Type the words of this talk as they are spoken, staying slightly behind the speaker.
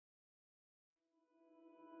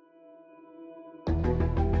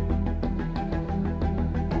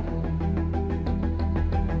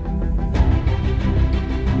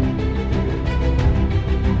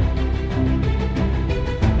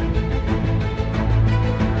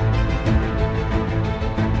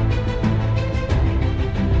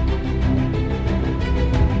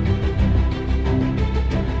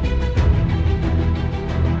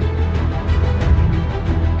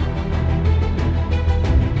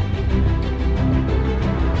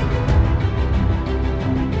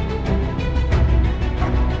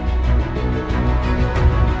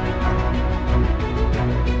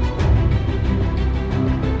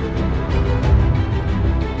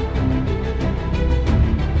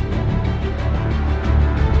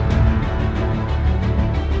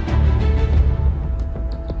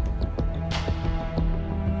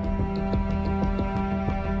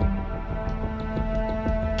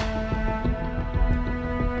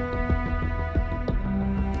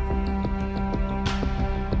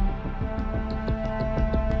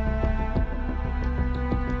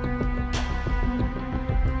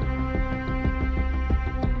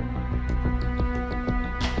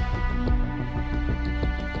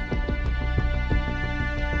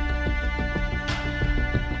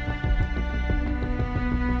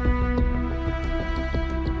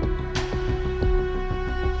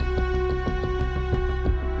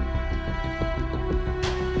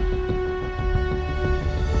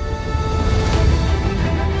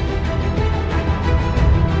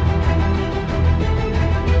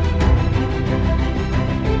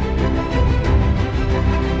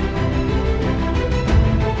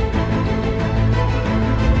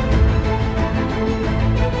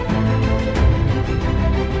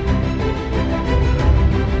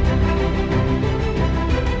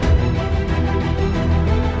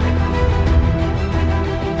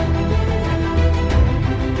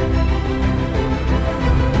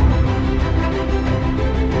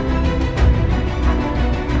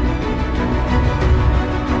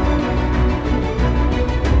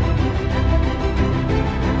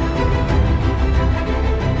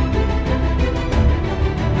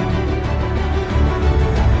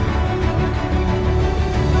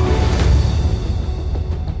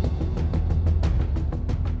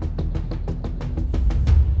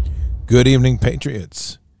Good evening,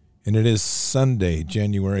 Patriots. And it is Sunday,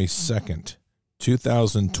 January 2nd,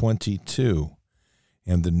 2022,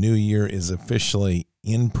 and the new year is officially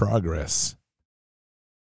in progress.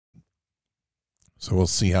 So we'll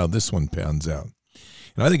see how this one pans out.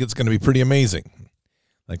 And I think it's going to be pretty amazing.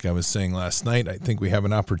 Like I was saying last night, I think we have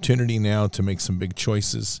an opportunity now to make some big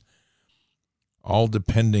choices, all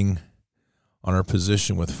depending on our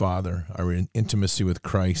position with Father, our intimacy with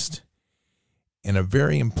Christ, and a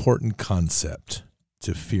very important concept,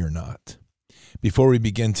 to fear not. Before we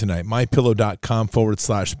begin tonight,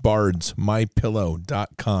 mypillow.com/bards,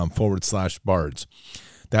 mypillow.com/bards.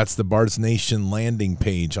 That's the Bards Nation landing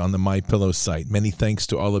page on the MyPillow site. Many thanks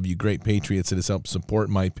to all of you great patriots that has helped support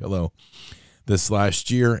MyPillow this last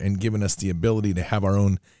year and given us the ability to have our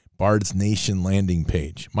own Bards Nation landing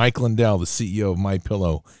page. Mike Lindell, the CEO of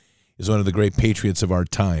MyPillow, is one of the great patriots of our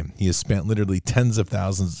time. He has spent literally tens of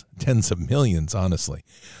thousands, tens of millions, honestly,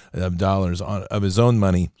 of dollars of his own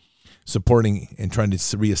money supporting and trying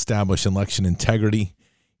to reestablish election integrity.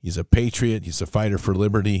 He's a patriot, he's a fighter for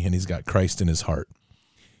liberty, and he's got Christ in his heart.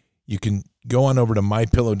 You can go on over to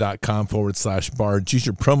mypillow.com/bards. Use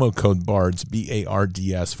your promo code BARDS,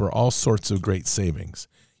 BARDS, for all sorts of great savings.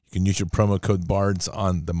 You can use your promo code BARDS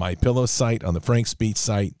on the MyPillow site, on the Frank Speech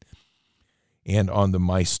site, and on the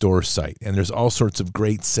My Store site. And there's all sorts of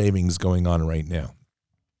great savings going on right now.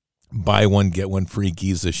 Buy one, get one free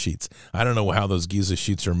Giza sheets. I don't know how those Giza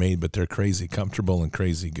sheets are made, but they're crazy comfortable and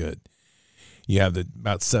crazy good. You have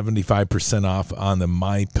about 75% off on the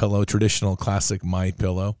MyPillow, traditional classic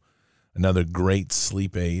MyPillow, another great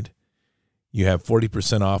sleep aid. You have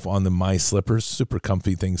 40% off on the My Slippers, super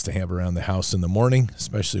comfy things to have around the house in the morning,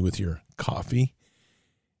 especially with your coffee.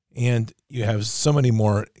 And you have so many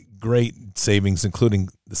more great savings, including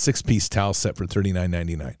the 6-piece towel set for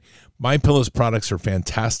 $39.99. MyPillow's products are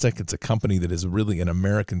fantastic. It's a company that is really an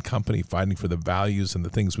American company fighting for the values and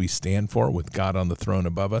the things we stand for with God on the throne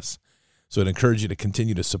above us. So I'd encourage you to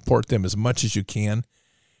continue to support them as much as you can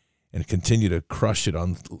and continue to crush it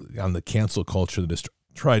on the cancel culture that has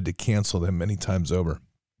tried to cancel them many times over.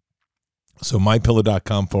 So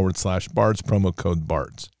mypillow.com/bards, promo code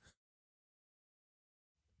BARDS.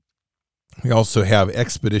 We also have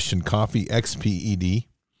Expedition Coffee, XPED,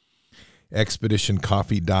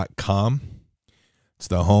 expeditioncoffee.com. It's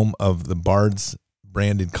the home of the Bards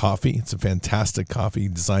branded coffee. It's a fantastic coffee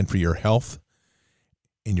designed for your health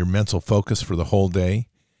and your mental focus for the whole day.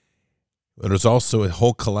 There's also a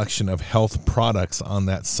whole collection of health products on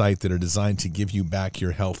that site that are designed to give you back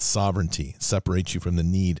your health sovereignty, separate you from the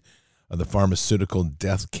need of the pharmaceutical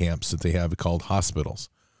death camps that they have called hospitals.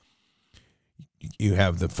 You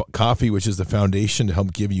have the coffee, which is the foundation to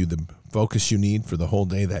help give you the focus you need for the whole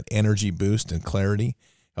day, that energy boost and clarity,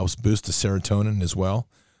 helps boost the serotonin as well.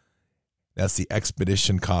 That's the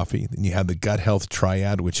Expedition Coffee. Then you have the Gut Health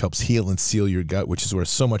Triad, which helps heal and seal your gut, which is where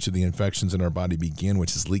so much of the infections in our body begin,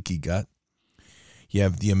 which is leaky gut. You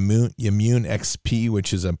have the Immune XP,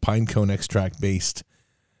 which is a pine cone extract-based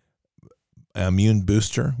immune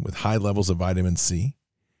booster with high levels of vitamin C.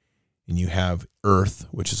 And you have Earth,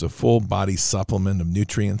 which is a full body supplement of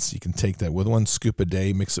nutrients. You can take that with 1 scoop a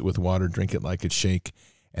day, mix it with water, drink it like a shake.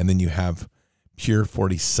 And then you have Pure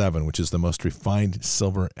 47, which is the most refined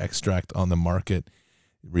silver extract on the market,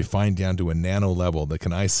 refined down to a nano level that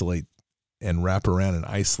can isolate and wrap around and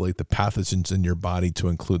isolate the pathogens in your body to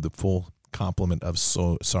include the full complement of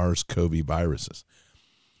SARS-CoV viruses.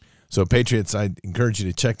 So, Patriots, I encourage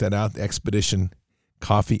you to check that out, the Expedition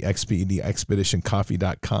Coffee, XPED,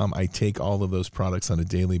 expeditioncoffee.com. I take all of those products on a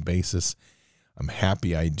daily basis. I'm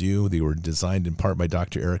happy I do. They were designed in part by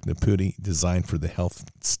Dr. Eric Naputi, designed for the health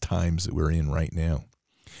times that we're in right now.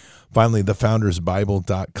 Finally,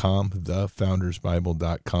 thefoundersbible.com,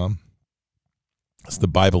 thefoundersbible.com. It's the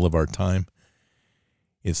Bible of our time.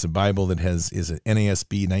 It's a Bible that is an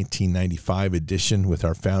NASB 1995 edition with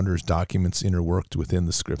our founders' documents interworked within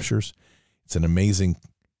the scriptures. It's an amazing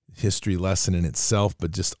history lesson in itself,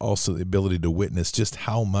 but just also the ability to witness just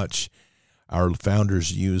how much our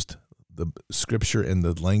founders used the scripture and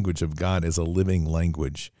the language of God as a living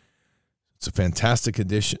language. It's a fantastic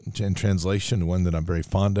edition and translation, one that I'm very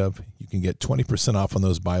fond of. You can get 20% off on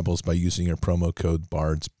those Bibles by using our promo code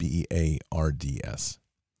BARDS, BARDS.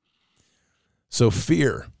 So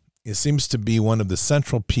fear, it seems to be one of the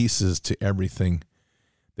central pieces to everything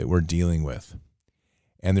that we're dealing with.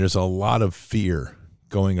 And there's a lot of fear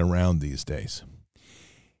going around these days.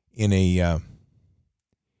 In a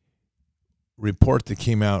report that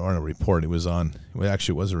came out, or a report, it was a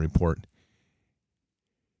report.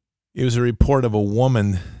 It was a report of a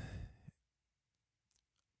woman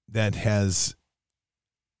that has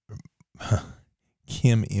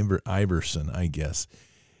Kim Iverson, I guess.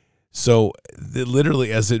 So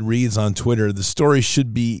literally, as it reads on Twitter, the story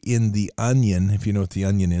should be in The Onion. If you know what The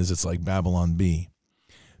Onion is, it's like Babylon Bee.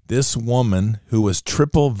 This woman who was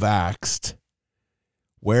triple vaxxed,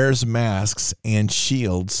 wears masks and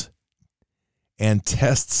shields, and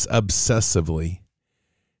tests obsessively,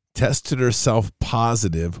 tested herself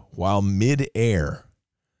positive while midair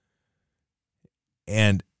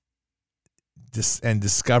and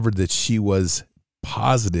discovered that she was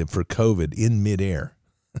positive for COVID in midair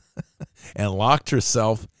and locked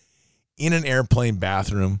herself in an airplane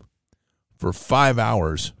bathroom for 5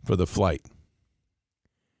 hours for the flight.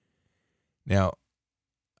 Now,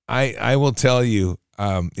 I will tell you,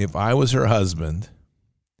 if I was her husband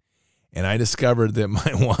and I discovered that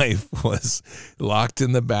my wife was locked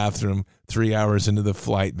in the bathroom 3 hours into the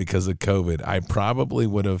flight because of COVID, I probably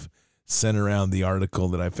would have sent around the article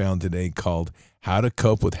that I found today called How to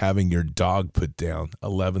Cope with Having Your Dog Put Down,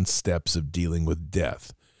 11 Steps of Dealing with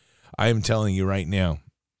Death. I am telling you right now,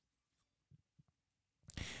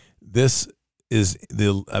 this is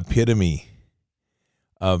the epitome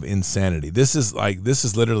of insanity. This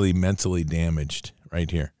is literally mentally damaged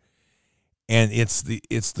right here. And it's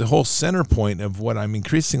the whole center point of what I'm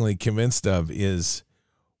increasingly convinced of is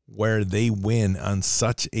where they win on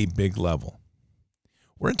such a big level.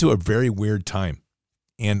 We're into a very weird time.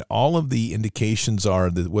 And all of the indications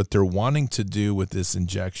are that what they're wanting to do with this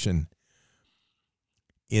injection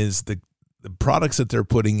is the products that they're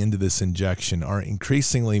putting into this injection are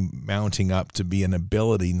increasingly mounting up to be an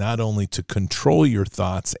ability not only to control your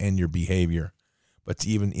thoughts and your behavior, but to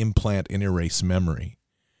even implant and erase memory.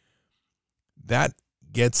 That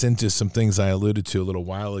gets into some things I alluded to a little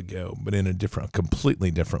while ago, but in a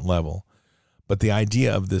completely different level. But the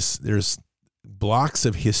idea of this, there's blocks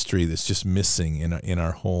of history that's just missing in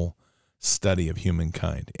our whole study of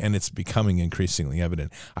humankind, and it's becoming increasingly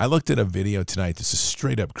evident. I looked at a video tonight. This is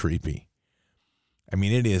straight up creepy. I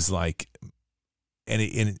mean, it is like, and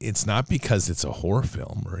it's not because it's a horror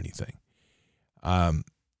film or anything.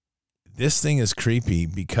 This thing is creepy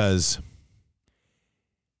because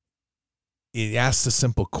it asks a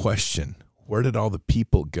simple question: where did all the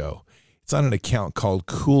people go? It's on an account called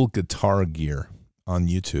Cool Guitar Gear on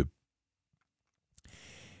YouTube.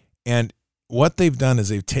 And what they've done is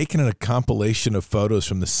they've taken a compilation of photos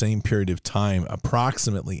from the same period of time,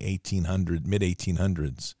 approximately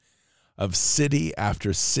mid-1800s, of city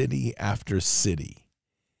after city after city.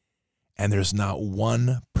 And there's not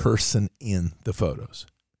one person in the photos.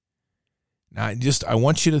 Now, I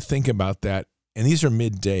want you to think about that. And these are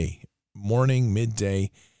morning,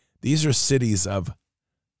 midday. These are cities of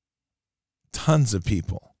tons of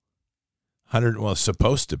people.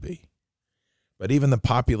 Supposed to be. But even the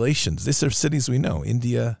populations, these are cities we know: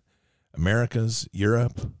 India, Americas,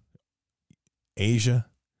 Europe, Asia.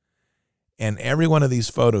 And every one of these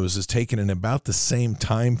photos is taken in about the same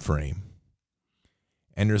time frame.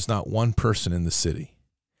 And there's not one person in the city.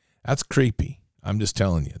 That's creepy. I'm just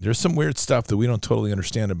telling you. There's some weird stuff that we don't totally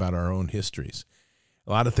understand about our own histories. A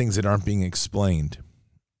lot of things that aren't being explained.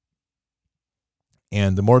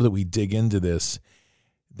 And the more that we dig into this,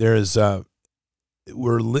 there's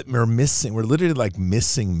we're literally like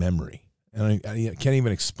missing memory. And I can't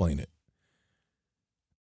even explain it.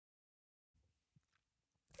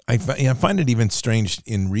 I find it even strange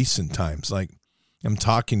in recent times. Like, I'm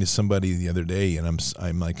talking to somebody the other day, and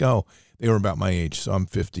I'm like, oh, they were about my age, so I'm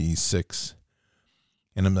 56.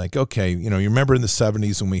 And I'm like, okay, you remember in the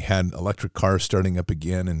 70s when we had electric cars starting up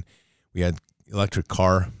again, and we had electric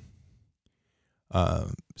car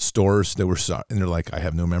stores that were, and they're like, I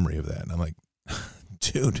have no memory of that. And I'm like,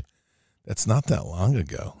 dude, that's not that long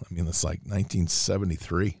ago. I mean, it's like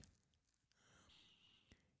 1973.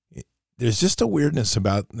 There's just a weirdness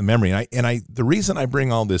about the memory. And the reason I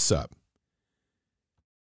bring all this up,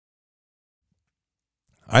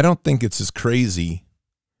 I don't think it's as crazy.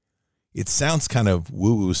 It sounds kind of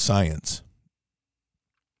woo-woo science.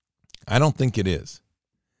 I don't think it is.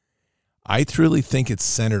 I truly think it's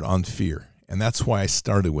centered on fear. And that's why I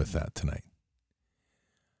started with that tonight.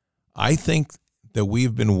 I think that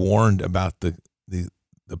we've been warned about the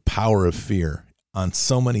power of fear on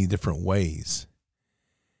so many different ways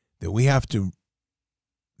that we have to,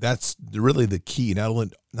 that's really the key,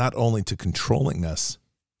 not only to controlling us,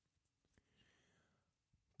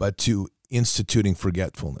 but to instituting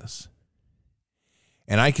forgetfulness.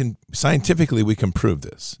 And scientifically, we can prove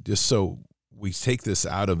this. Just so we take this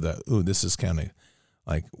out of this is kind of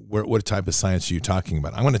like, what type of science are you talking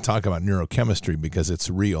about? I'm going to talk about neurochemistry because it's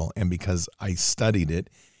real and because I studied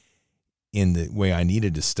it in the way I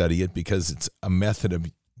needed to study it, because it's a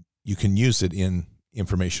method you can use it in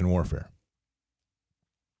information warfare.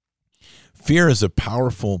 Fear is a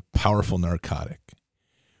powerful, powerful narcotic.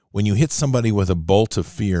 When you hit somebody with a bolt of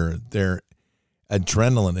fear, their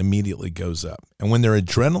adrenaline immediately goes up. And when their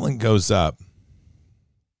adrenaline goes up,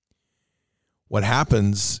 what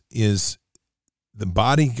happens is the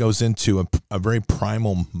body goes into a very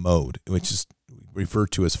primal mode, which is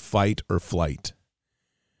referred to as fight or flight.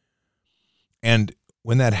 And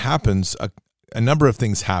when that happens, a number of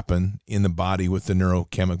things happen in the body with the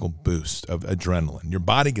neurochemical boost of adrenaline. Your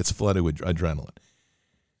body gets flooded with adrenaline.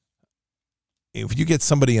 If you get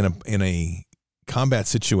somebody in a combat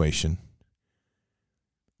situation,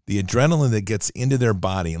 the adrenaline that gets into their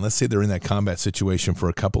body, and let's say they're in that combat situation for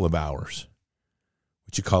a couple of hours,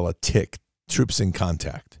 what you call a TIC, troops in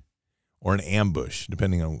contact, or an ambush,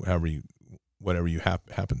 depending on whatever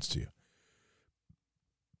happens to you.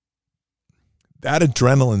 That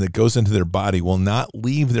adrenaline that goes into their body will not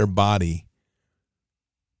leave their body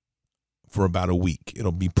for about a week.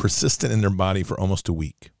 It'll be persistent in their body for almost a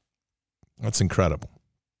week. That's incredible.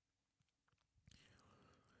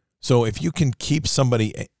 So if you can keep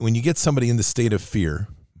somebody, when you get somebody in the state of fear,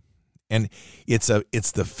 and it's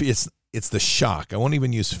the shock. I won't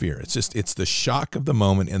even use fear. It's the shock of the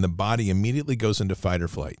moment, and the body immediately goes into fight or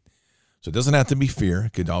flight. So it doesn't have to be fear.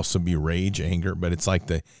 It could also be rage, anger, but it's like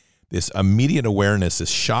this immediate awareness, this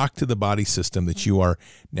shock to the body system that you are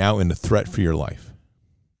now in a threat for your life.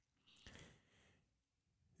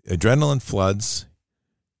 Adrenaline floods.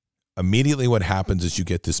 Immediately what happens is you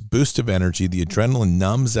get this boost of energy. The adrenaline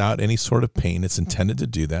numbs out any sort of pain. It's intended to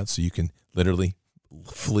do that, so you can literally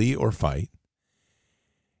flee or fight.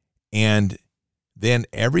 And then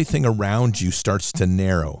everything around you starts to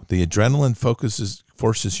narrow. The adrenaline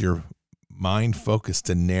forces your mind focus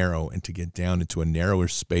to narrow and to get down into a narrower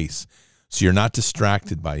space, so you're not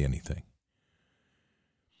distracted by anything.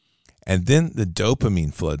 And then the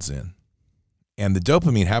dopamine floods in. And the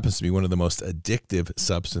dopamine happens to be one of the most addictive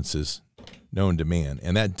substances known to man.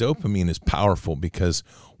 And that dopamine is powerful because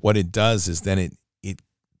what it does is then it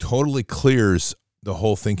totally clears the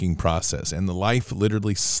whole thinking process, and the life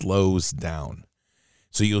literally slows down.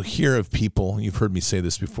 So you'll hear of people, you've heard me say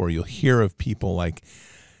this before, you'll hear of people like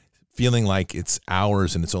feeling like it's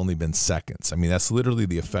hours and it's only been seconds. I mean, that's literally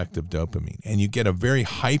the effect of dopamine. And you get a very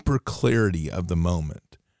hyper clarity of the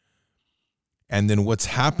moment. And then what's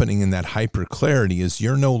happening in that hyper clarity is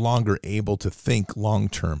you're no longer able to think long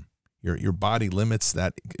term. Your body limits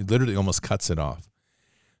that, it literally almost cuts it off.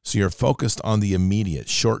 So you're focused on the immediate,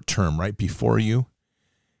 short term, right before you.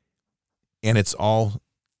 And it's all,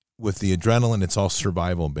 with the adrenaline, it's all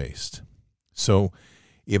survival based. So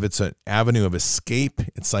if it's an avenue of escape,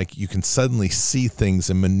 it's like you can suddenly see things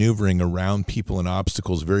and maneuvering around people and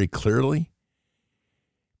obstacles very clearly.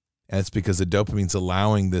 And it's because the dopamine's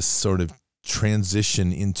allowing this sort of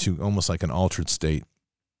transition into almost like an altered state.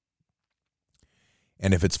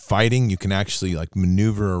 And if it's fighting, you can actually like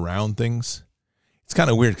maneuver around things. It's kind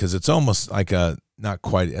of weird because it's almost like not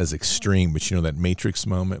quite as extreme, but you know that Matrix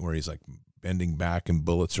moment where he's like bending back and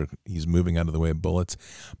he's moving out of the way of bullets.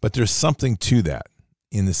 But there's something to that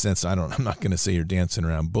in the sense, I'm not going to say you're dancing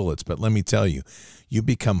around bullets, but let me tell you, you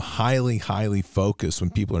become highly, highly focused when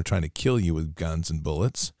people are trying to kill you with guns and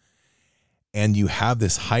bullets. And you have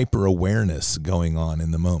this hyper awareness going on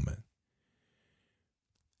in the moment.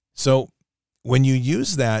 So when you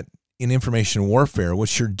use that in information warfare,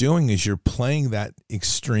 what you're doing is you're playing that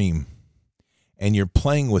extreme, and you're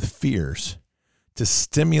playing with fears to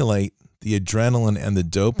stimulate the adrenaline and the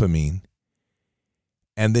dopamine.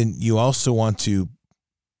 And then you also want to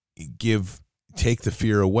take the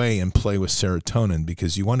fear away and play with serotonin,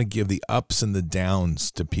 because you want to give the ups and the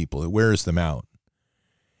downs to people. It wears them out.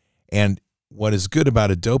 And what is good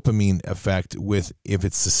about a dopamine effect if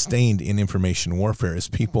it's sustained in information warfare is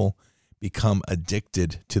people become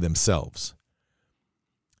addicted to themselves.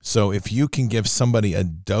 So if you can give somebody a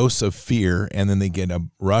dose of fear and then they get a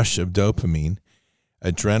rush of dopamine,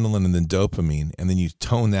 adrenaline and then dopamine, and then you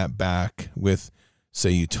tone that back with,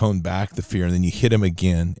 say you tone back the fear and then you hit them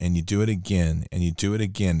again and you do it again and you do it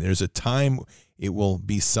again. There's a time it will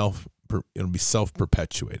be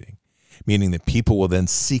self-perpetuating, meaning that people will then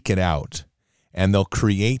seek it out. And they'll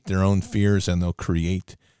create their own fears, and they'll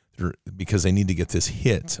create because they need to get this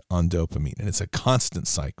hit on dopamine. And it's a constant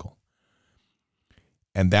cycle.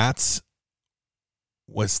 And that's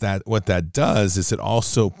what that does is it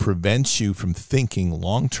also prevents you from thinking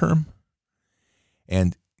long term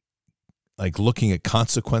and like looking at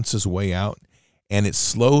consequences way out. And it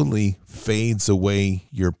slowly fades away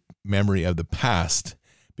your memory of the past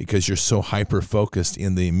because you're so hyper focused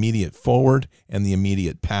in the immediate forward and the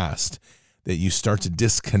immediate past that you start to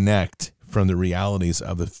disconnect from the realities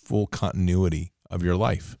of the full continuity of your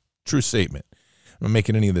life. True statement. I'm not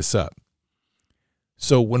making any of this up.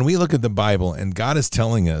 So when we look at the Bible and God is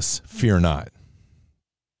telling us, fear not.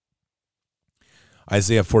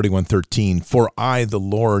 Isaiah 41:13, for I, the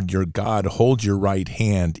Lord your God, hold your right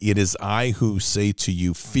hand. It is I who say to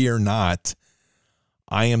you, fear not.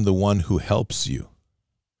 I am the one who helps you.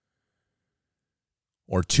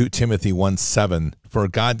 Or 2 Timothy 1:7, for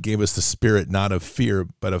God gave us the spirit not of fear,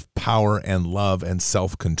 but of power and love and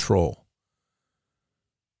self-control.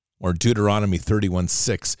 Or Deuteronomy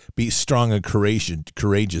 31:6, be strong and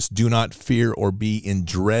courageous. Do not fear or be in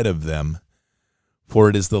dread of them, for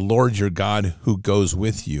it is the Lord your God who goes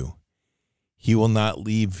with you. He will not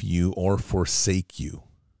leave you or forsake you.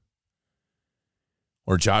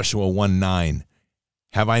 Or Joshua 1:9,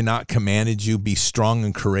 have I not commanded you, be strong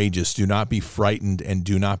and courageous. Do not be frightened and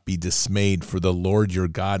do not be dismayed, for the Lord your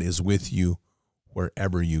God is with you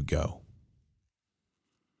wherever you go.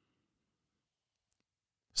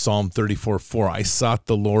 Psalm 34:4, I sought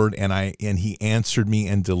the Lord and he answered me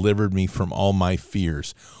and delivered me from all my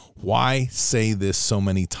fears. Why say this so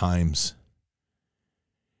many times?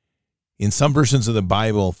 In some versions of the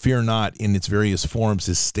Bible, fear not in its various forms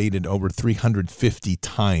is stated over 350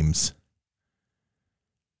 times.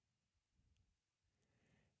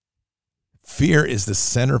 Fear is the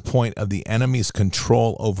center point of the enemy's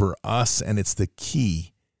control over us, and it's the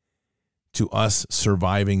key to us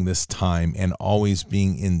surviving this time and always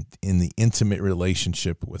being in the intimate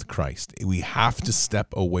relationship with Christ. We have to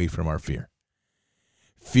step away from our fear.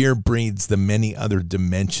 Fear breeds the many other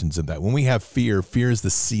dimensions of that. When we have fear, fear is the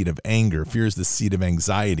seed of anger. Fear is the seed of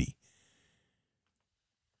anxiety.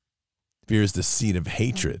 Fear is the seed of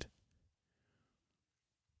hatred.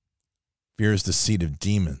 Fear is the seed of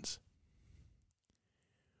demons.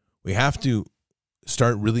 We have to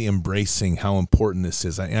start really embracing how important this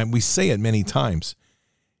is. And we say it many times.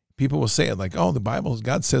 People will say it like, oh, the Bible,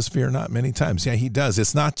 God says fear not many times. Yeah, he does.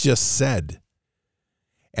 It's not just said.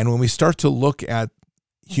 And when we start to look at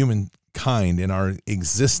humankind and our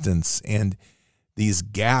existence and these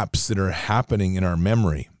gaps that are happening in our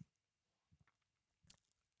memory,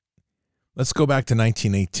 let's go back to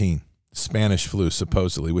 1918, Spanish flu,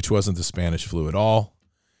 supposedly, which wasn't the Spanish flu at all.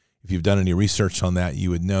 If you've done any research on that,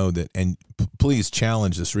 you would know that, and please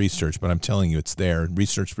challenge this research, but I'm telling you it's there.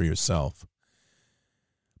 Research for yourself.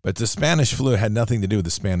 But the Spanish flu had nothing to do with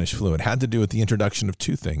the Spanish flu. It had to do with the introduction of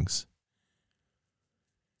two things: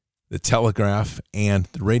 the telegraph and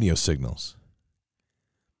the radio signals.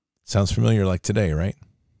 Sounds familiar like today, right?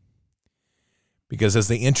 Because as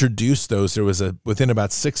they introduced those, within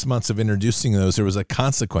about 6 months of introducing those, there was a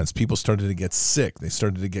consequence. People started to get sick. They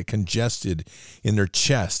started to get congested in their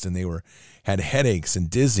chest, and they had headaches and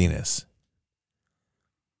dizziness.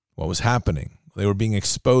 What was happening? They were being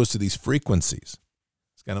exposed to these frequencies.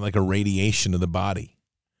 It's kind of like a radiation of the body.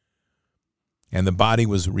 And the body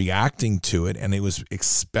was reacting to it, and it was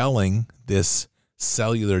expelling this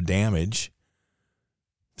cellular damage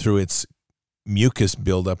through its mucus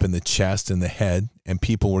buildup in the chest and the head, and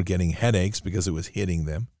people were getting headaches because it was hitting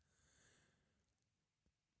them.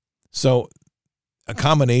 So a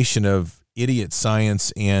combination of idiot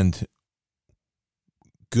science and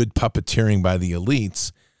good puppeteering by the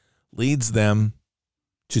elites leads them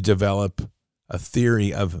to develop a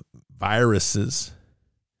theory of viruses,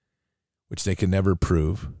 which they could never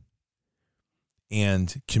prove,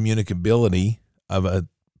 and communicability of a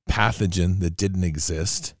pathogen that didn't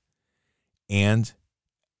exist, and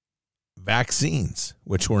vaccines,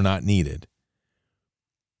 which were not needed.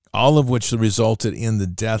 All of which resulted in the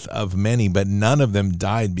death of many, but none of them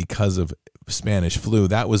died because of Spanish flu.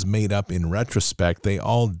 That was made up in retrospect. They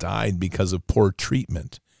all died because of poor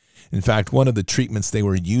treatment. In fact, one of the treatments they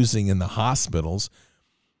were using in the hospitals,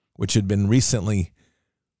 which had been recently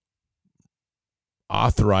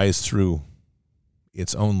authorized through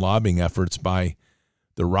its own lobbying efforts by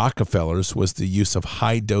the Rockefellers, was the use of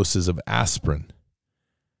high doses of aspirin.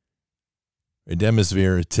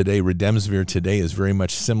 Remdesivir today is very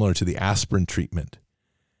much similar to the aspirin treatment,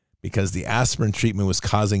 because the aspirin treatment was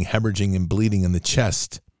causing hemorrhaging and bleeding in the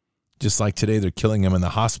chest. Just like today, they're killing them in the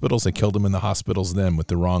hospitals. They killed them in the hospitals then with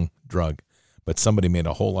the wrong drug, but somebody made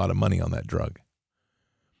a whole lot of money on that drug.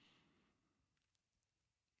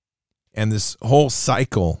 And this whole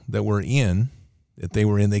cycle that they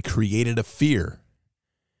were in, they created a fear.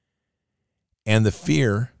 And the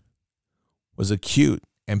fear was acute,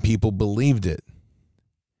 and people believed it.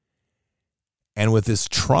 And with this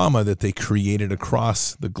trauma that they created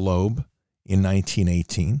across the globe in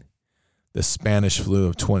 1918, the Spanish flu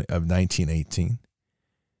of 1918,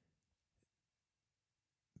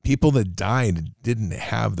 people that died didn't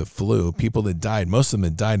have the flu. People that died, most of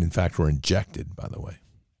them that died, in fact, were injected, by the way.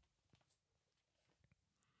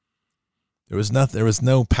 There was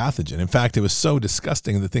no pathogen. In fact, it was so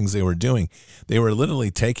disgusting, the things they were doing. They were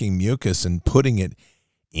literally taking mucus and putting it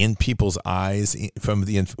in people's eyes from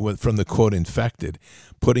the quote infected,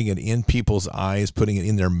 putting it in people's eyes, putting it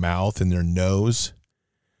in their mouth and their nose,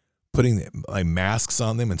 putting masks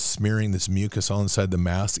on them and smearing this mucus all inside the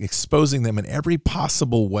mask, exposing them in every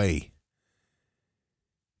possible way.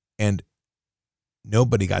 And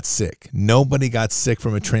nobody got sick. Nobody got sick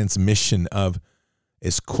from a transmission of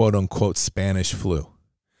is quote unquote Spanish flu.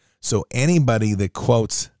 So anybody that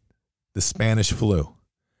quotes the Spanish flu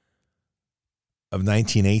of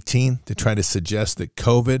 1918 to try to suggest that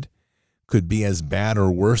COVID could be as bad or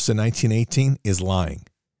worse than 1918 is lying.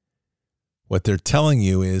 What they're telling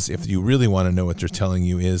you is, if you really want to know what they're telling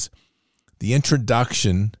you, is the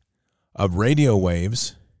introduction of radio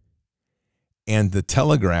waves and the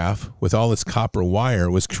telegraph with all its copper wire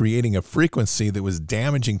was creating a frequency that was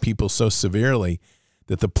damaging people so severely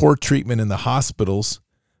that the poor treatment in the hospitals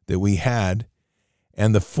that we had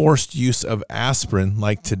and the forced use of aspirin,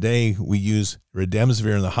 like today we use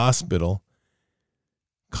Remdesivir in the hospital,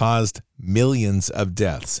 caused millions of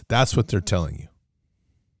deaths. That's what they're telling you.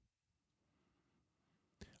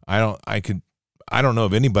 I don't know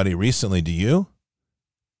of anybody recently, do you?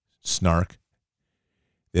 Snark.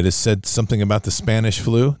 That has said something about the Spanish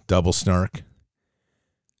flu, double snark.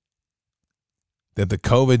 That the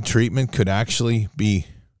COVID treatment could actually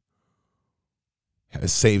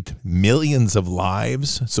has saved millions of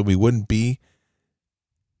lives, so we wouldn't be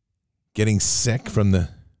getting sick from the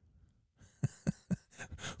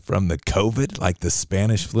from the COVID like the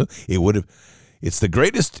Spanish flu. It's the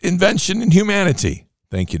greatest invention in humanity.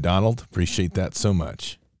 Thank you, Donald. Appreciate that so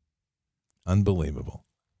much. Unbelievable.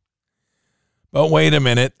 But wait a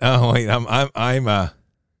minute. Oh wait,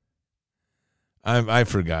 I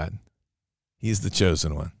forgot. He's the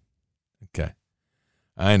chosen one. Okay.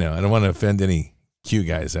 I know. I don't want to offend any Q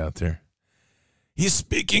guys out there. He's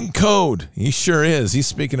speaking code. He sure is. He's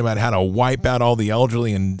speaking about how to wipe out all the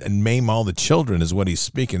elderly and maim all the children is what he's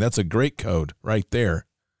speaking. That's a great code right there.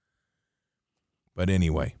 But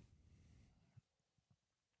anyway.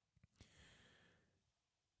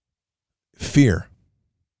 Fear.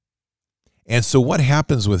 And so what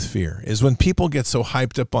happens with fear is when people get so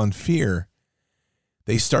hyped up on fear,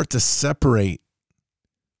 they start to separate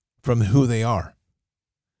from who they are.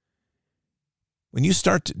 When you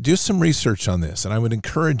start to do some research on this, and I would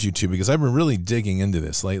encourage you to, because I've been really digging into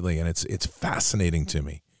this lately, and it's fascinating to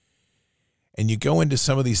me. And you go into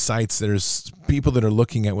some of these sites, there's people that are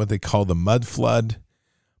looking at what they call the mud flood.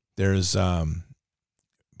 There's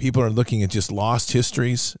people are looking at just lost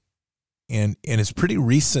histories, and it's pretty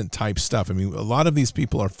recent type stuff. I mean, a lot of these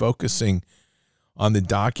people are focusing on the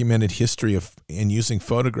documented history of and using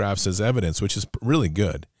photographs as evidence, which is really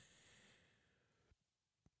good.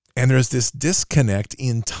 And there's this disconnect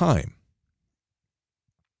in time.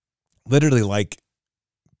 Literally, like,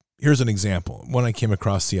 here's an example. One I came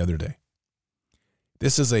across the other day.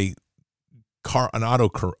 This is an auto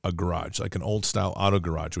garage, like an old style auto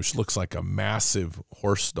garage, which looks like a massive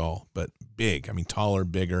horse stall, but big. I mean, taller,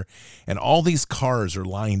 bigger. And all these cars are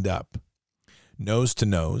lined up, nose to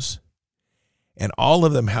nose. And all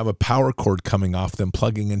of them have a power cord coming off them,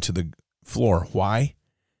 plugging into the floor. Why?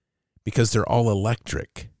 Because they're all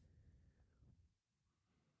electric.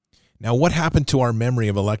 Now, what happened to our memory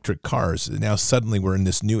of electric cars? Now, suddenly we're in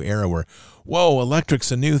this new era where, whoa,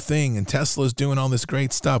 electric's a new thing, and Tesla's doing all this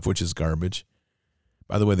great stuff, which is garbage.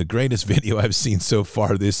 By the way, the greatest video I've seen so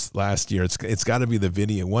far this last year, it's got to be the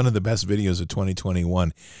video, one of the best videos of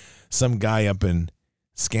 2021. Some guy up in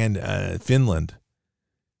Finland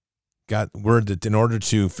got word that in order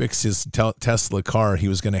to fix his Tesla car, he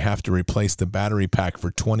was going to have to replace the battery pack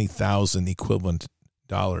for $20,000 equivalent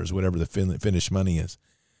dollars, whatever the Finnish money is.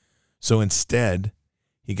 So instead,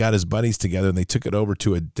 he got his buddies together and they took it over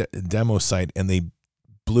to a demo site and they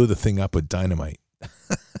blew the thing up with dynamite.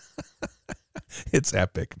 It's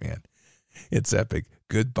epic, man. It's epic.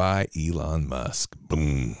 Goodbye, Elon Musk.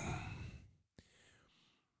 Boom.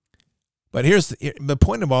 But here's the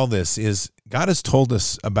point of all this is God has told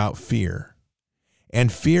us about fear.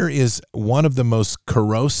 And fear is one of the most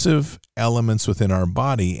corrosive elements within our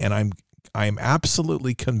body. And I'm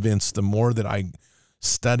absolutely convinced the more that I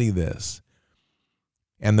study this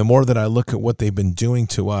and the more that I look at what they've been doing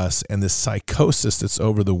to us and the psychosis that's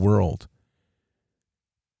over the world,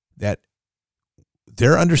 that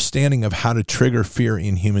their understanding of how to trigger fear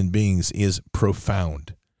in human beings is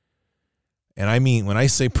profound. And I mean, when I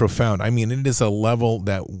say profound, I mean it is a level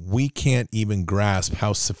that we can't even grasp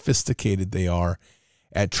how sophisticated they are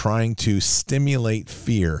at trying to stimulate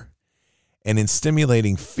fear. And in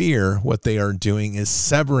stimulating fear, what they are doing is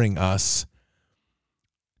severing us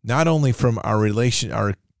not only from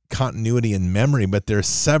our continuity and memory, but they're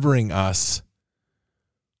severing us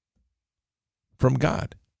from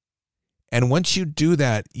God. And once you do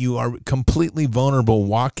that, you are completely vulnerable,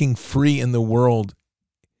 walking free in the world.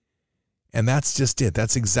 And that's just it.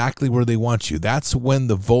 That's exactly where they want you. That's when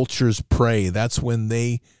the vultures prey. That's when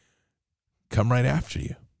they come right after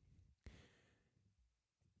you.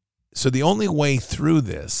 So the only way through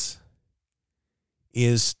this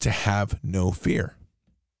is to have no fear.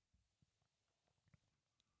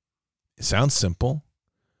 It sounds simple,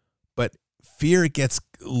 but fear gets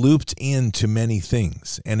looped into many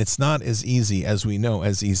things, and it's not as easy as we know,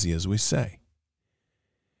 as easy as we say.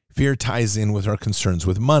 Fear ties in with our concerns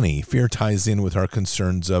with money. Fear ties in with our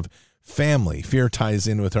concerns of family. Fear ties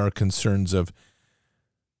in with our concerns of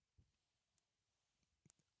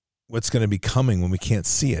what's going to be coming when we can't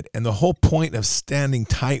see it. And the whole point of standing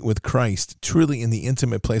tight with Christ, truly in the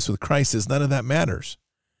intimate place with Christ, is none of that matters.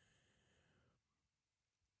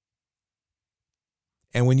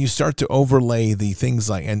 And when you start to overlay the things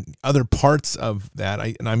like, and other parts of that,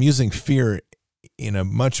 and I'm using fear in a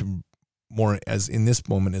much more, as in this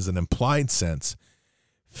moment, as an implied sense,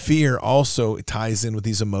 fear also ties in with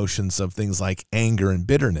these emotions of things like anger and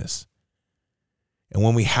bitterness. And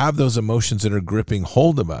when we have those emotions that are gripping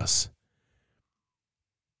hold of us,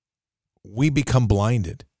 we become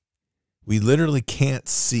blinded. We literally can't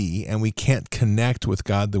see, and we can't connect with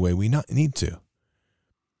God the way we need to.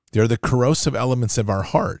 They're the corrosive elements of our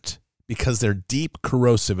heart because they're deep,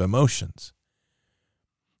 corrosive emotions.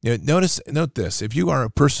 You know, note this. If you are a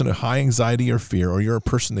person of high anxiety or fear, or you're a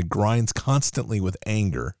person that grinds constantly with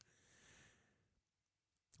anger,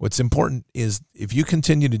 what's important is if you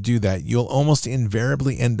continue to do that, you'll almost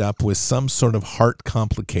invariably end up with some sort of heart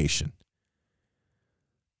complication.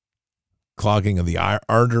 Clogging of the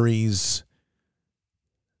arteries,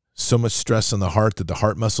 so much stress on the heart that the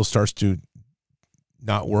heart muscle starts to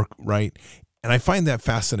not work right. And I find that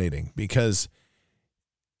fascinating because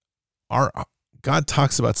God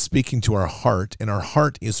talks about speaking to our heart, and our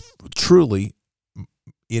heart is truly,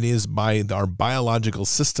 it is by our biological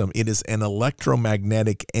system, it is an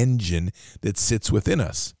electromagnetic engine that sits within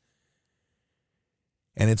us.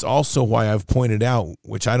 And it's also why I've pointed out,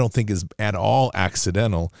 which I don't think is at all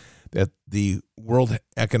accidental, that the World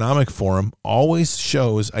Economic Forum always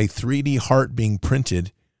shows a 3D heart being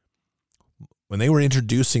printed. When they were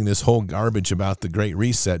introducing this whole garbage about the Great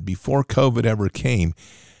Reset, before COVID ever came,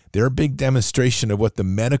 their big demonstration of what the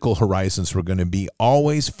medical horizons were going to be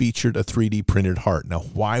always featured a 3D printed heart. Now,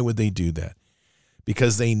 why would they do that?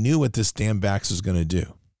 Because they knew what this damn vax was going to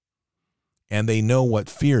do. And they know what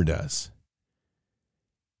fear does.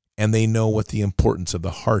 And they know what the importance of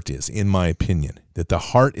the heart is, in my opinion, that the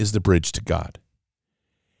heart is the bridge to God.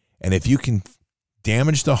 And if you can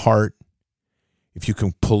damage the heart, if you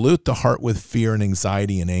can pollute the heart with fear and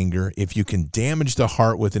anxiety and anger, if you can damage the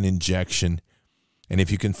heart with an injection, and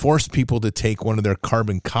if you can force people to take one of their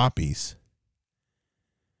carbon copies,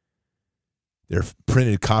 their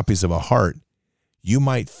printed copies of a heart, you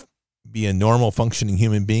might be a normal functioning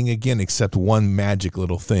human being again, except one magic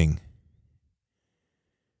little thing.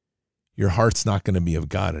 Your heart's not going to be of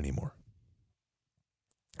God anymore.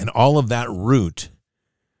 And all of that root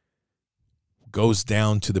goes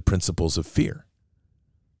down to the principles of fear.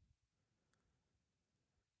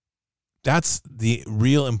 That's the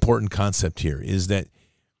real important concept here, is that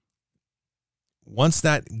once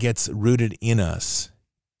that gets rooted in us,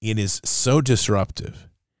 it is so disruptive.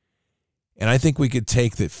 And I think we could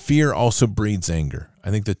take that fear also breeds anger.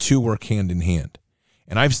 I think the two work hand in hand.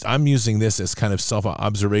 And I'm using this as kind of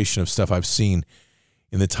self-observation of stuff I've seen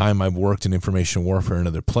in the time I've worked in information warfare and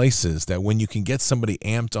other places, that when you can get somebody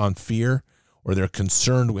amped on fear, or they're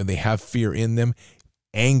concerned when they have fear in them,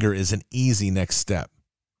 anger is an easy next step.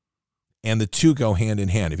 And the two go hand in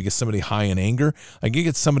hand. If you get somebody high in anger, like you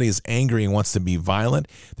get somebody who's angry and wants to be violent,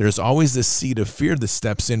 there's always this seed of fear that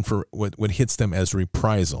steps in for what hits them as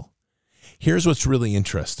reprisal. Here's what's really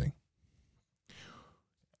interesting.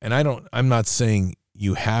 And I'm not saying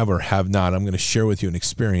you have or have not. I'm going to share with you an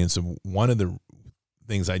experience of one of the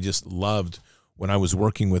things I just loved when I was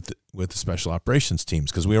working with the special operations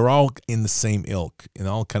teams, because we were all in the same ilk and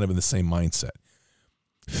all kind of in the same mindset.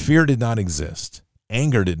 Fear did not exist.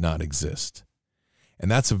 Anger did not exist. And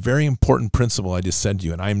that's a very important principle I just said to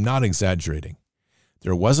you, and I'm not exaggerating.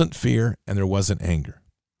 There wasn't fear and there wasn't anger.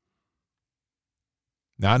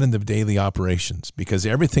 Not in the daily operations, because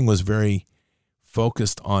everything was very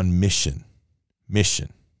focused on mission.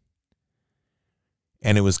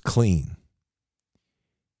 And it was clean.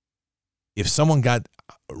 If someone got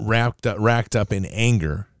racked up in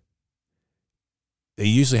anger, they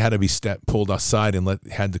usually had to be pulled aside and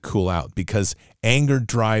had to cool out, because anger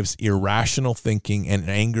drives irrational thinking, and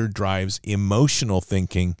anger drives emotional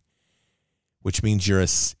thinking, which means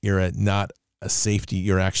you're not a safety.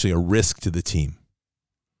 You're actually a risk to the team.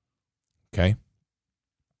 Okay?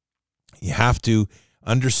 You have to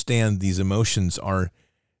understand these emotions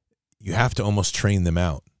you have to almost train them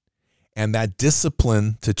out. And that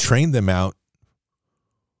discipline to train them out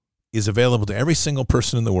is available to every single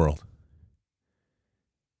person in the world.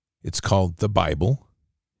 It's called the Bible,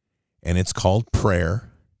 and it's called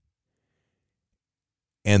prayer.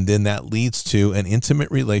 And then that leads to an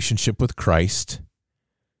intimate relationship with Christ,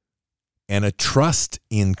 and a trust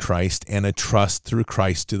in Christ, and a trust through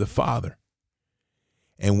Christ to the Father.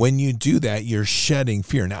 And when you do that, you're shedding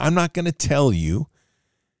fear. Now, I'm not going to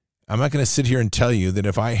sit here and tell you that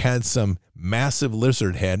if I had some massive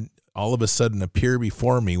lizard head all of a sudden appear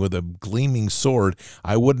before me with a gleaming sword,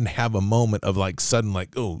 I wouldn't have a moment of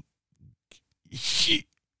oh, shit,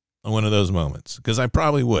 one of those moments, because I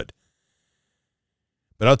probably would.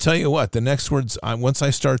 But I'll tell you what, the next words, once I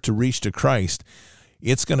start to reach to Christ,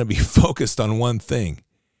 it's going to be focused on one thing: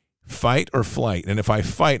 fight or flight. And if I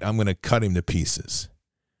fight, I'm going to cut him to pieces.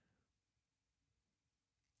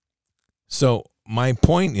 So my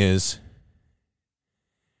point is,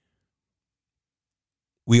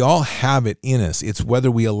 we all have it in us. It's whether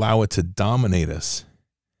we allow it to dominate us.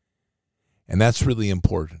 And that's really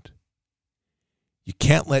important. You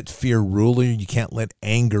can't let fear rule you. You can't let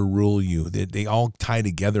anger rule you. They all tie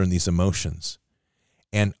together in these emotions.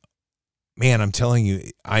 And man, I'm telling you,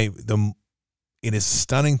 it is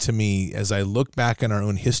stunning to me as I look back in our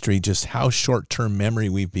own history just how short-term memory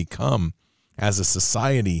we've become as a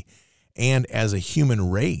society and as a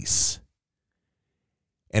human race.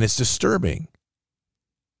 And it's disturbing.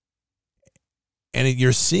 And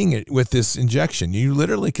you're seeing it with this injection. You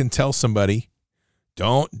literally can tell somebody,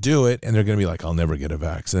 don't do it, and they're going to be like, I'll never get a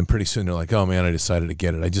vax. And then pretty soon they're like, oh man, I decided to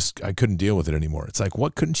get it. I couldn't deal with it anymore. It's like,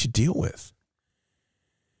 what couldn't you deal with?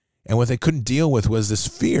 And what they couldn't deal with was this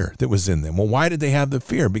fear that was in them. Well, why did they have the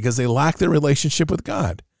fear? Because they lacked their relationship with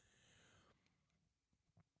God.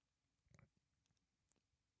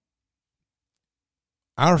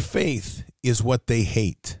 Our faith is what they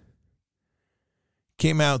hate.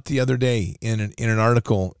 Came out the other day in an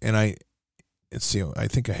article, and I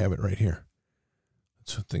think I have it right here.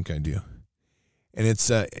 I think I do. And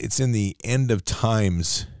it's in the End of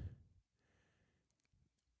Times,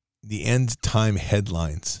 the End Time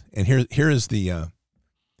headlines. And here is the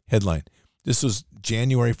headline. This was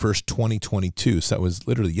January 1st, 2022, so that was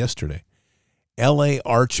literally yesterday. LA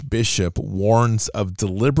Archbishop warns of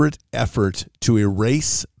deliberate effort to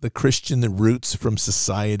erase the Christian roots from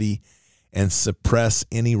society and suppress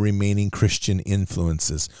any remaining Christian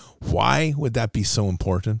influences. Why would that be so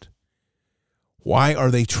important? Why are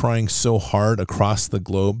they trying so hard across the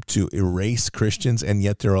globe to erase Christians, and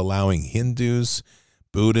yet they're allowing Hindus,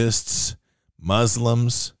 Buddhists,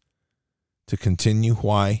 Muslims to continue?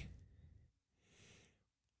 Why?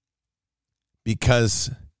 Because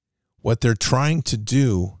what they're trying to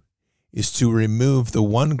do is to remove the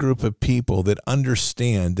one group of people that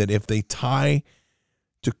understand that if they tie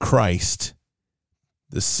to Christ,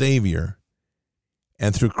 the Savior,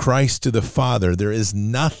 and through Christ to the Father, there is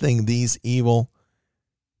nothing these evil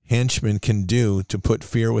henchmen can do to put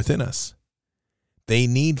fear within us. They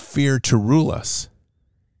need fear to rule us.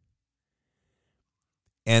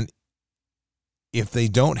 And if they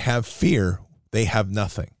don't have fear, they have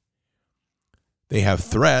nothing. They have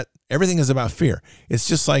threat. Everything is about fear. It's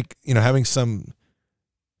just like, having some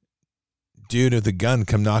dude with a gun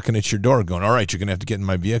come knocking at your door going, all right, you're going to have to get in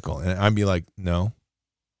my vehicle. And I'd be like, no.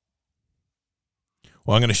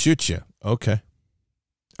 Well, I'm going to shoot you. Okay.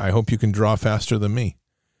 I hope you can draw faster than me.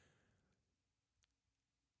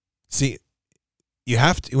 See, you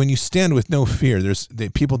have to, when you stand with no fear,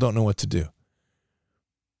 people don't know what to do.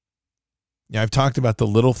 Yeah, I've talked about the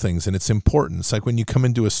little things, and it's important. It's like when you come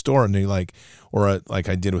into a store and they're like, like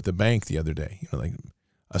I did with the bank the other day,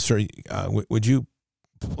 sir, would you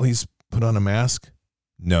please put on a mask?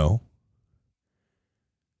 No.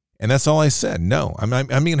 And that's all I said. No. I'm going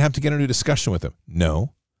to have to get into a discussion with them.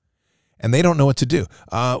 No. And they don't know what to do.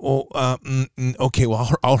 Okay,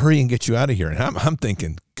 well, I'll hurry and get you out of here. And I'm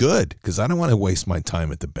thinking, good, because I don't want to waste my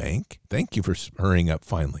time at the bank. Thank you for hurrying up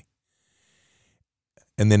finally.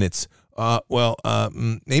 And then it's,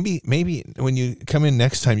 maybe when you come in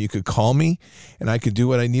next time, you could call me and I could do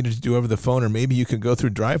what I needed to do over the phone, or maybe you could go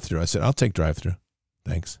through drive-through. I said, I'll take drive-through.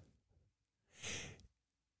 Thanks.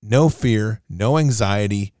 No fear, no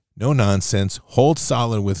anxiety, no nonsense. Hold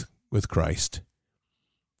solid with Christ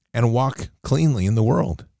and walk cleanly in the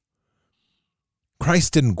world.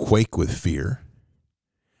 Christ didn't quake with fear.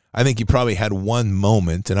 I think he probably had one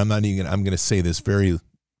moment, and I'm going to say this very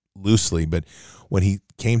loosely, but when he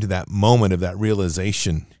came to that moment of that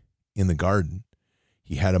realization in the garden,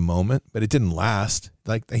 he had a moment, but it didn't last.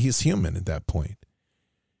 Like, he's human at that point.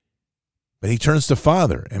 But he turns to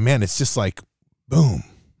Father, and man, it's just like, boom,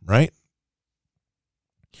 right?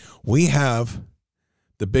 We have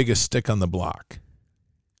the biggest stick on the block,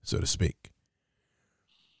 so to speak.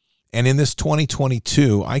 And in this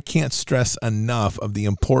 2022, I can't stress enough of the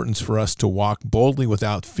importance for us to walk boldly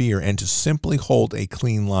without fear and to simply hold a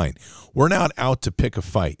clean line. We're not out to pick a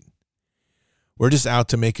fight. We're just out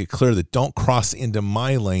to make it clear that don't cross into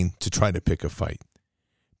my lane to try to pick a fight.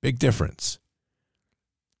 Big difference.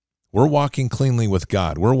 We're walking cleanly with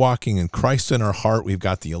God. We're walking in Christ in our heart. We've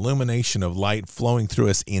got the illumination of light flowing through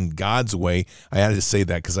us in God's way. I had to say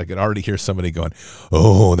that because I could already hear somebody going,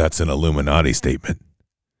 oh, that's an Illuminati statement.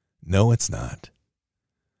 No, it's not.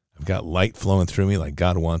 I've got light flowing through me like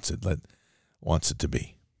God wants it to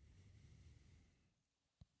be.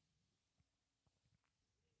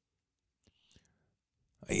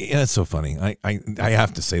 Yeah, it's so funny. I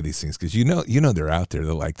have to say these things because you know they're out there.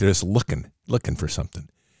 They're just looking for something.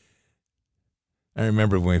 I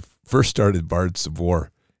remember when we first started Bards of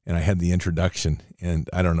War, and I had the introduction, and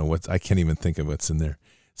I don't know I can't even think of what's in there.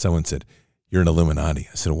 Someone said, "You're an Illuminati."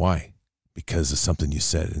 I said, "Why?" Because of something you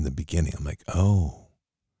said in the beginning. I'm like, oh,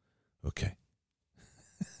 okay.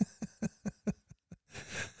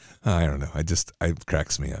 I don't know. It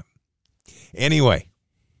cracks me up. Anyway.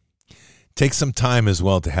 Take some time as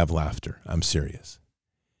well to have laughter. I'm serious.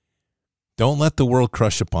 Don't let the world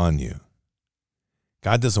crush upon you.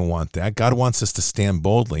 God doesn't want that. God wants us to stand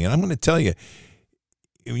boldly. And I'm going to tell you,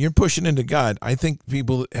 if you're pushing into God, I think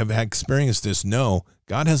people have had experienced this. No,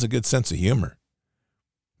 God has a good sense of humor.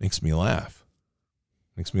 Makes me laugh.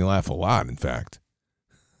 Makes me laugh a lot, in fact.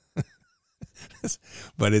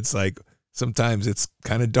 But it's like, sometimes it's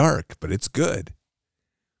kind of dark, but it's good.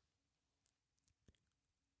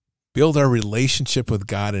 Build our relationship with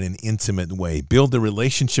God in an intimate way. Build the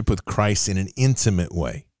relationship with Christ in an intimate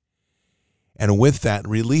way. And with that,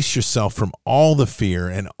 release yourself from all the fear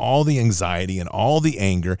and all the anxiety and all the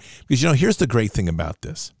anger. Because, here's the great thing about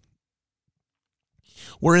this.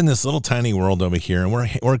 We're in this little tiny world over here, and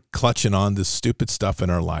we're clutching on this stupid stuff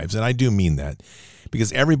in our lives. And I do mean that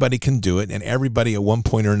because everybody can do it, and everybody at one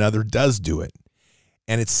point or another does do it.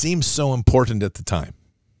 And it seems so important at the time.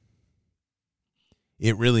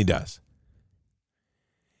 It really does.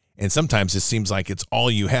 And sometimes it seems like it's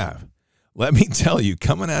all you have. Let me tell you,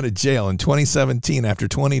 coming out of jail in 2017 after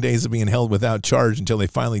 20 days of being held without charge until they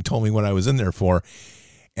finally told me what I was in there for,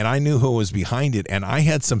 and I knew who was behind it, and I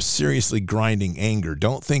had some seriously grinding anger.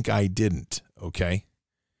 Don't think I didn't, okay?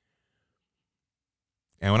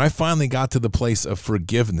 And when I finally got to the place of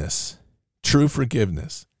forgiveness, true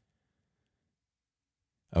forgiveness,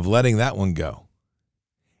 of letting that one go,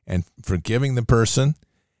 and forgiving the person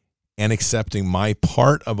and accepting my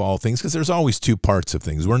part of all things, because there's always two parts of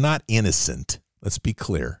things. We're not innocent. Let's be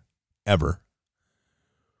clear, ever.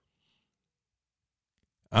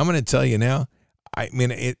 I'm going to tell you now, I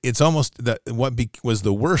mean, it's almost what was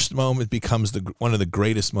the worst moment becomes one of the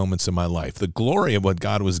greatest moments in my life, the glory of what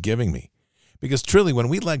God was giving me. Because truly, when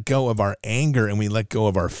we let go of our anger and we let go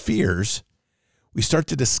of our fears, we start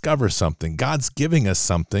to discover something. God's giving us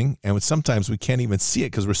something, and sometimes we can't even see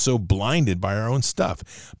it because we're so blinded by our own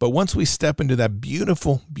stuff. But once we step into that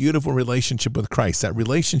beautiful, beautiful relationship with Christ, that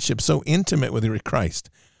relationship so intimate with Christ,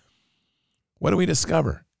 what do we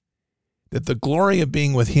discover? That the glory of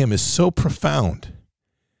being with him is so profound.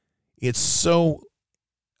 It's so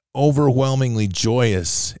overwhelmingly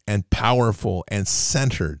joyous and powerful and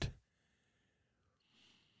centered.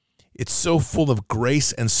 It's so full of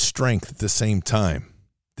grace and strength at the same time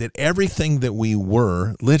that everything that we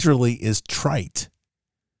were literally is trite.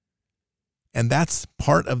 And that's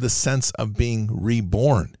part of the sense of being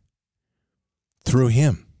reborn through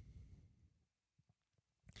him.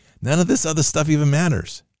 None of this other stuff even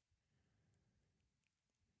matters.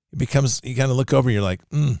 It becomes, you kind of look over and you're like,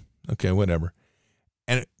 okay, whatever.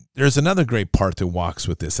 And there's another great part that walks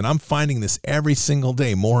with this, and I'm finding this every single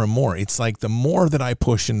day more and more. It's like the more that I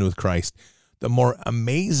push into with Christ, the more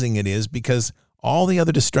amazing it is because all the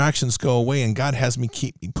other distractions go away, and God has me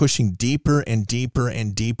keep pushing deeper and deeper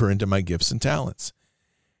and deeper into my gifts and talents.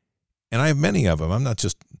 And I have many of them. I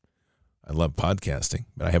love podcasting,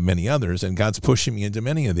 but I have many others, and God's pushing me into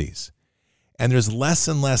many of these. And there's less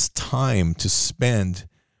and less time to spend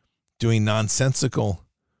doing nonsensical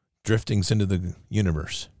driftings into the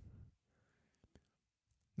universe.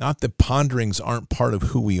 Not that ponderings aren't part of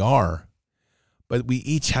who we are, but we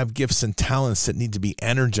each have gifts and talents that need to be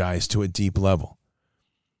energized to a deep level.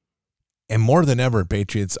 And more than ever,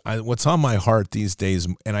 Patriots, what's on my heart these days,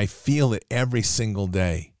 and I feel it every single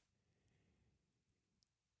day,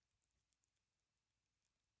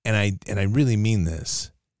 and I really mean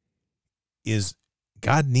this, is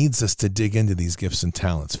God needs us to dig into these gifts and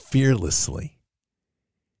talents fearlessly.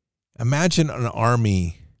 Imagine an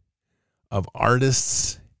army of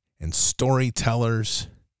artists and storytellers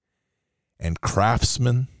and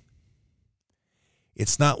craftsmen.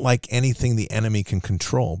 It's not like anything the enemy can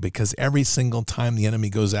control, because every single time the enemy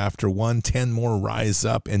goes after one, 10 more rise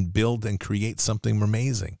up and build and create something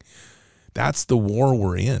amazing. That's the war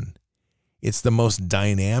we're in. It's the most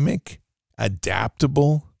dynamic,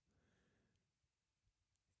 adaptable,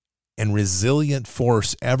 and resilient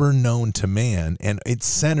force ever known to man, and it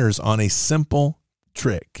centers on a simple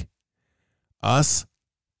trick: us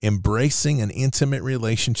embracing an intimate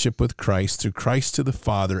relationship with Christ, through Christ to the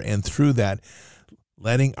Father, and through that,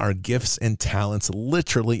 letting our gifts and talents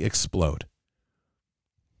literally explode.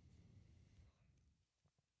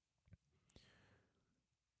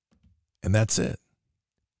 And that's it.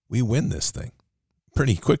 We win this thing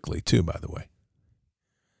pretty quickly too, by the way.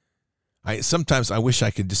 Sometimes I wish I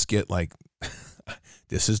could just get like,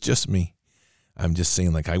 this is just me. I'm just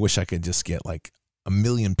saying, like, I wish I could just get like 1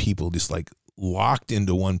 million people just like locked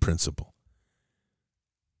into one principle.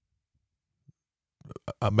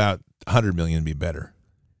 About 100 million would be better.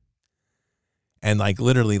 And like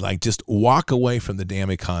literally like just walk away from the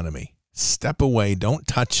damn economy. Step away. Don't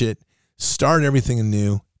touch it. Start everything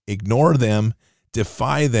anew. Ignore them.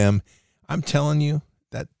 Defy them. I'm telling you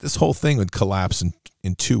that this whole thing would collapse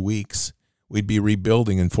in 2 weeks. We'd be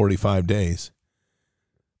rebuilding in 45 days.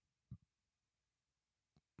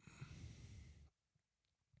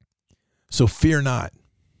 So fear not.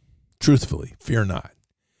 Truthfully, fear not.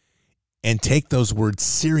 And take those words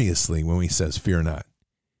seriously when he says fear not.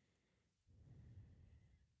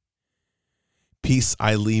 Peace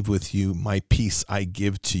I leave with you, my peace I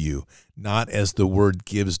give to you. Not as the word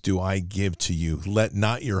gives do I give to you. Let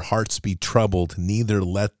not your hearts be troubled, neither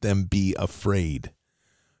let them be afraid.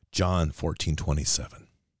 John 14:27.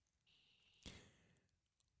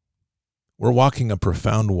 We're walking a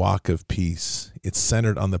profound walk of peace. It's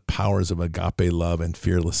centered on the powers of agape love and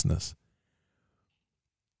fearlessness,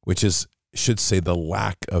 which should say the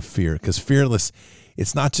lack of fear. Because fearless,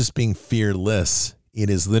 it's not just being fearless. It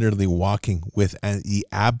is literally walking with the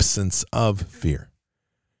absence of fear.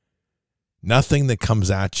 Nothing that comes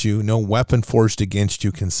at you, no weapon forged against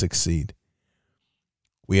you can succeed.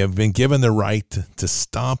 We have been given the right to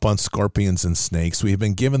stomp on scorpions and snakes. We have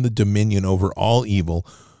been given the dominion over all evil.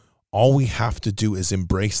 All we have to do is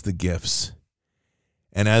embrace the gifts.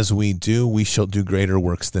 And as we do, we shall do greater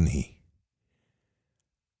works than he.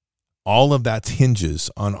 All of that hinges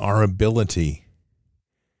on our ability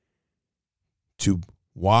to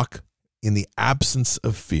walk in the absence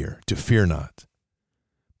of fear, to fear not,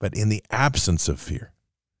 but in the absence of fear.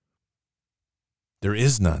 There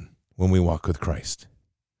is none when we walk with Christ.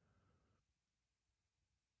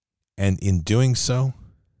 And in doing so,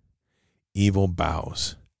 evil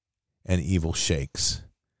bows and evil shakes,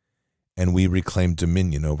 and we reclaim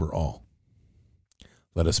dominion over all.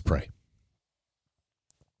 Let us pray.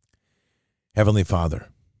 Heavenly Father,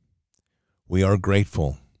 we are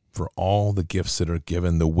grateful for all the gifts that are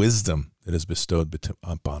given, the wisdom that is bestowed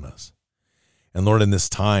upon us. And Lord, in this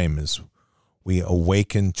time, as we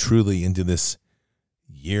awaken truly into this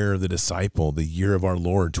year of the disciple, the year of our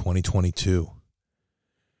Lord, 2022,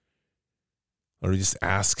 Lord, we just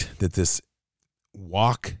ask that this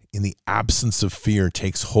walk in the absence of fear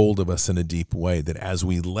takes hold of us in a deep way, that as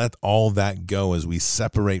we let all that go, as we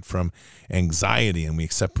separate from anxiety and we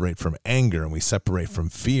separate from anger and we separate from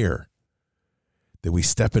fear, that we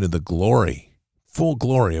step into the glory, full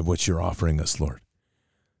glory of what you're offering us, Lord.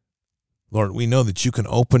 Lord, we know that you can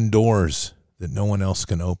open doors that no one else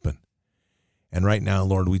can open. And right now,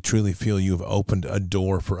 Lord, we truly feel you've opened a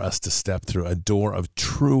door for us to step through, a door of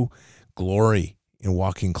true glory in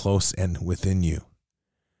walking close and within you.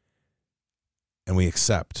 And we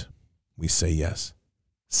accept. We say yes.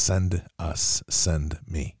 Send us, send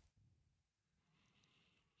me.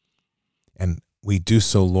 And we do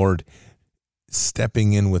so, Lord,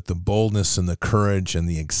 stepping in with the boldness and the courage and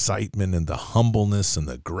the excitement and the humbleness and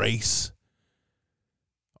the grace.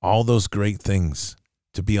 All those great things,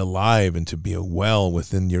 to be alive and to be well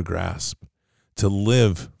within your grasp, to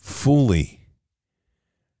live fully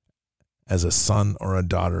as a son or a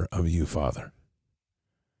daughter of you, Father.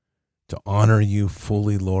 To honor you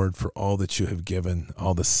fully, Lord, for all that you have given,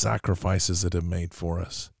 all the sacrifices that have made for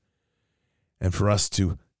us. And for us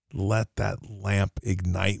to let that lamp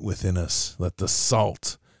ignite within us. Let the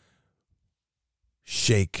salt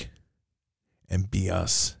shake and be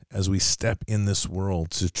us as we step in this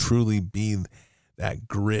world to truly be that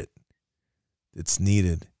grit that's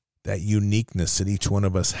needed, that uniqueness that each one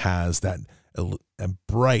of us has, that a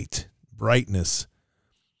brightness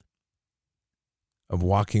of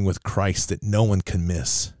walking with Christ that no one can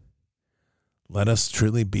miss. Let us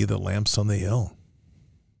truly be the lamps on the hill.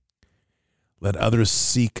 Let others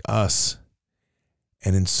seek us,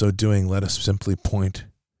 and in so doing, let us simply point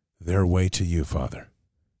their way to you, Father.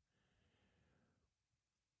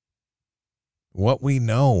 What we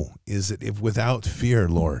know is that if without fear,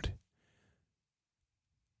 Lord,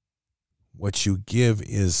 what you give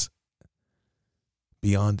is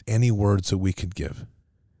beyond any words that we could give.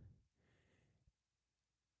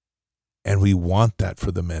 And we want that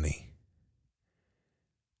for the many.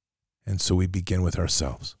 And so we begin with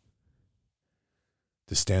ourselves.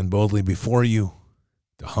 To stand boldly before you,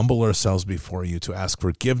 to humble ourselves before you, to ask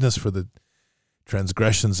forgiveness for the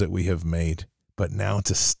transgressions that we have made, but now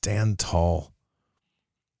to stand tall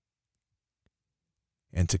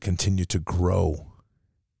and to continue to grow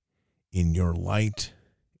in your light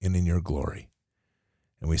and in your glory.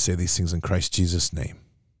 And we say these things in Christ Jesus' name.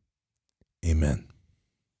 Amen.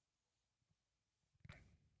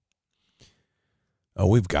 Oh,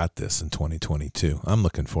 we've got this in 2022. I'm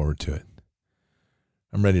looking forward to it.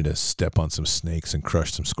 I'm ready to step on some snakes and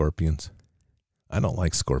crush some scorpions. I don't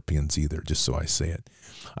like scorpions either, just so I say it.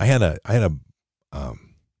 I had a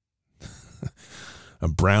a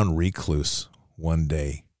brown recluse one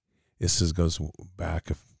day. This goes back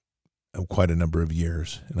quite a number of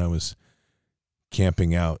years, and I was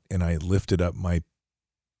camping out, and I lifted up my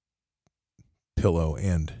pillow,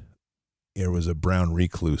 and there was a brown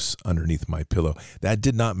recluse underneath my pillow. That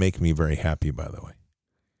did not make me very happy, by the way.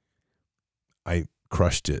 I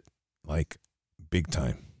crushed it like big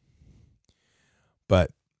time.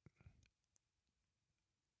 But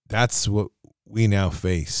that's what we now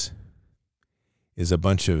face, is a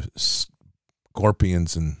bunch of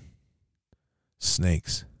scorpions and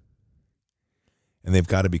snakes. And they've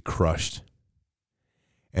got to be crushed.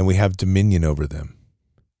 And we have dominion over them.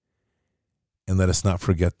 And let us not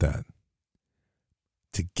forget that.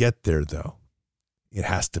 To get there, though, it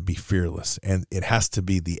has to be fearless. And it has to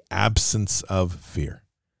be the absence of fear.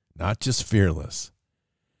 Not just fearless.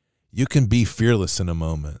 You can be fearless in a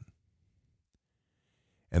moment.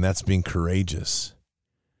 And that's being courageous.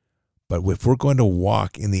 But if we're going to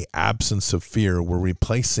walk in the absence of fear, we're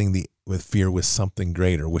replacing with fear with something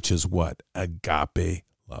greater, which is what? Agape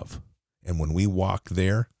love. And when we walk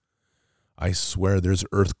there, I swear there's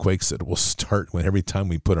earthquakes that will start every time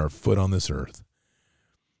we put our foot on this earth.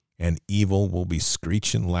 And evil will be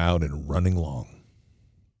screeching loud and running long.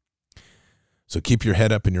 So keep your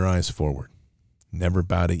head up and your eyes forward. Never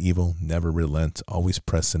bow to evil, never relent, always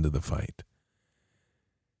press into the fight.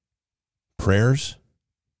 Prayers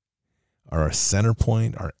are our center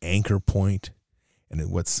point, our anchor point, and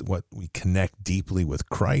what we connect deeply with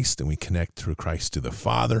Christ, and we connect through Christ to the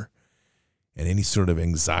Father, and any sort of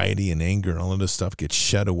anxiety and anger and all of this stuff gets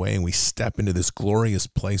shed away, and we step into this glorious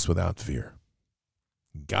place without fear.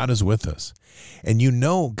 God is with us. And you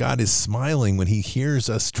know God is smiling when he hears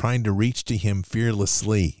us trying to reach to him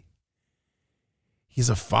fearlessly. He's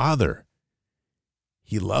a father.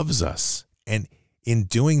 He loves us. And in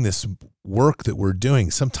doing this work that we're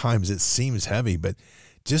doing, sometimes it seems heavy, but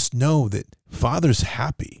just know that Father's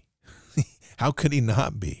happy. How could he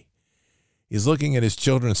not be? He's looking at his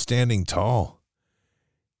children standing tall.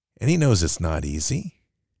 And he knows it's not easy.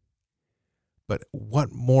 But what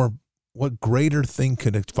greater thing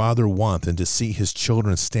could a father want than to see his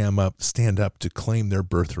children stand up to claim their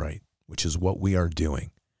birthright, which is what we are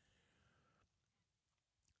doing.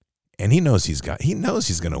 And he knows he's going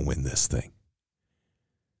to win this thing.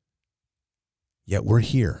 Yet we're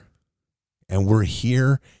here. And we're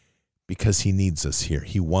here because he needs us here.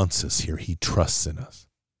 He wants us here. He trusts in us.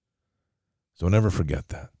 So never forget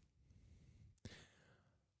that.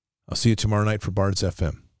 I'll see you tomorrow night for Bards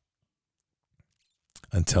FM.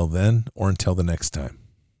 Until then, or until the next time,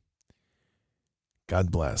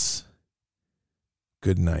 God bless.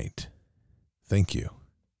 Good night. Thank you.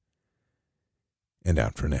 And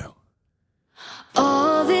out for now.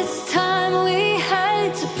 All this time we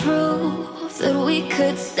had to prove that we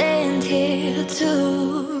could stand here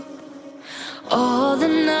too. All the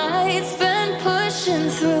nights been pushing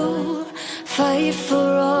through, fight for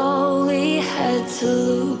all we had to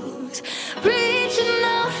lose. Reaching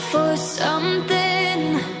out for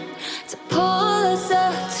something to pull us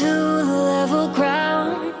up to level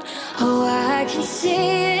ground. Oh, I can see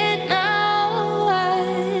it now.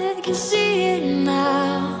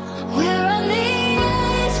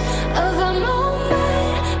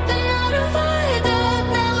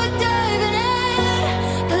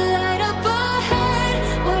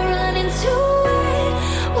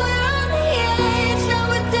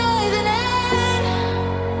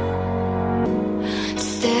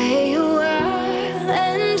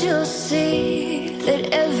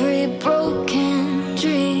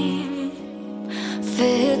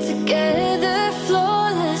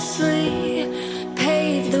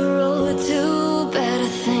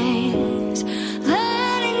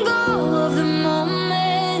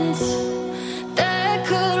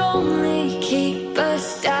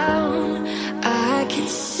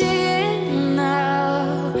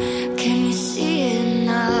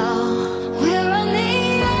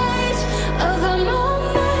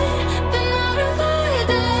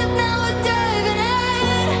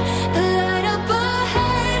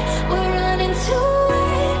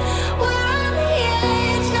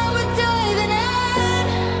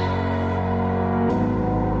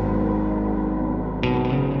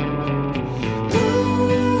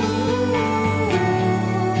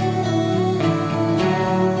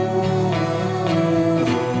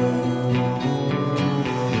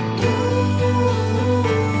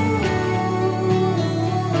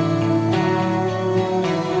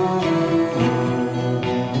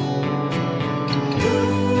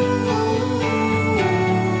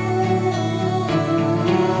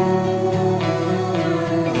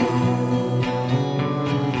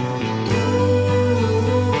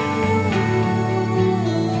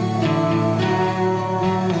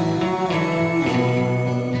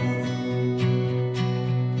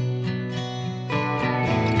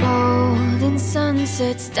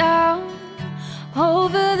 down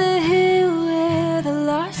over the hill where the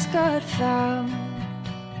lost got found.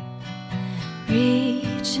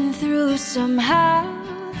 Reaching through somehow.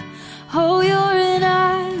 Oh, you're an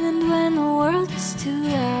island when the world is too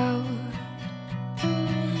loud.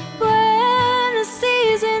 When the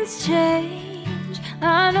seasons change,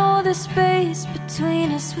 I know the space between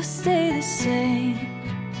us will stay the same.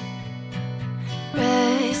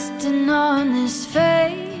 Resting on this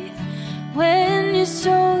faith when your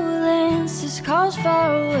soul answers calls far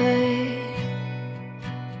away.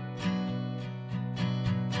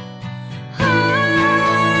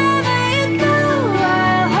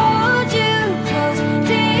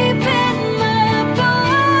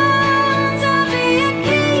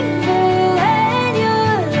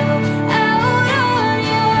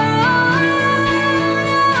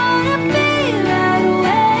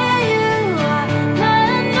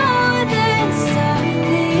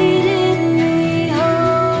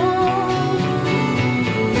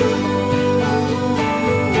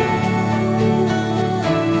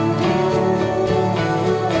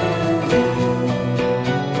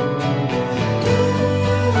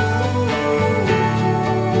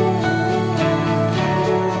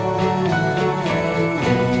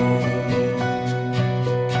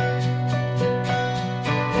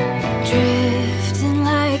 Drifting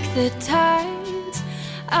like the tides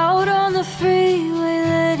out on the freeway,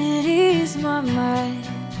 let it ease my mind.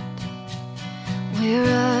 We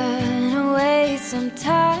run away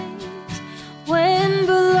sometimes when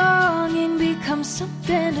belonging becomes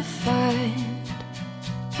something to find.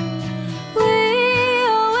 We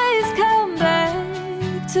always come back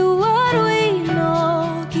to what we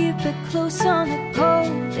know. Keep it close on the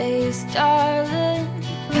cold days, darling.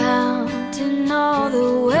 Counting all the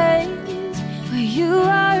ways where you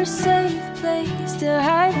are a safe place to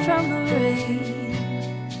hide from the rain.